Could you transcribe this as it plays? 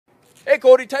Hey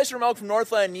Cody, Tyson Remmelg from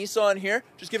Northland Nissan here.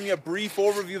 Just giving you a brief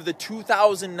overview of the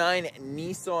 2009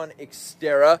 Nissan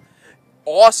Xterra.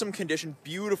 Awesome condition,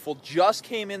 beautiful. Just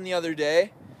came in the other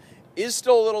day. Is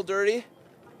still a little dirty.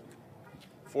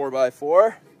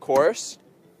 4x4, of course.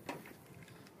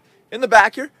 In the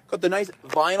back here, got the nice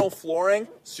vinyl flooring.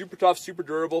 Super tough, super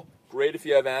durable. Great if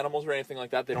you have animals or anything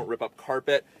like that. They don't rip up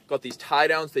carpet. Got these tie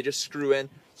downs, they just screw in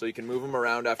so you can move them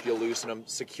around after you loosen them,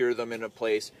 secure them in a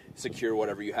place, secure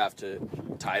whatever you have to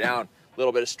tie down. A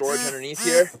little bit of storage underneath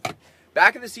here.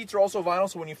 Back of the seats are also vinyl,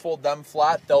 so when you fold them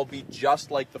flat, they'll be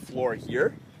just like the floor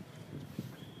here.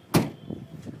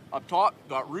 Up top,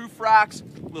 got roof racks,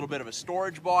 a little bit of a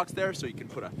storage box there so you can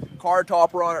put a car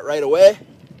topper on it right away.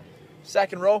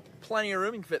 Second row, plenty of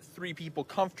room. You can fit 3 people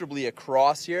comfortably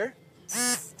across here.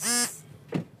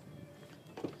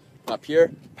 Up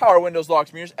here, power windows,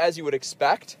 locks, mirrors, as you would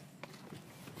expect.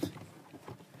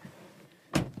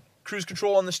 Cruise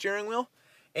control on the steering wheel.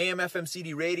 AM, FM,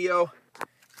 CD radio.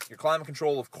 Your climate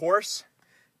control, of course.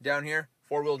 Down here,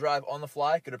 4-wheel drive on the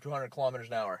fly, good up to 200 kilometers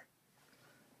an hour.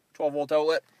 12-volt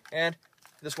outlet. And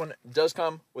this one does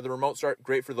come with a remote start.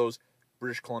 Great for those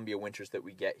British Columbia winters that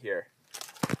we get here.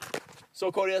 So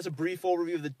Cody, that's a brief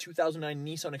overview of the 2009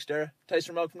 Nissan Xterra.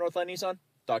 Tyson Remmelg from Northland Nissan.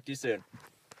 Talk to you soon.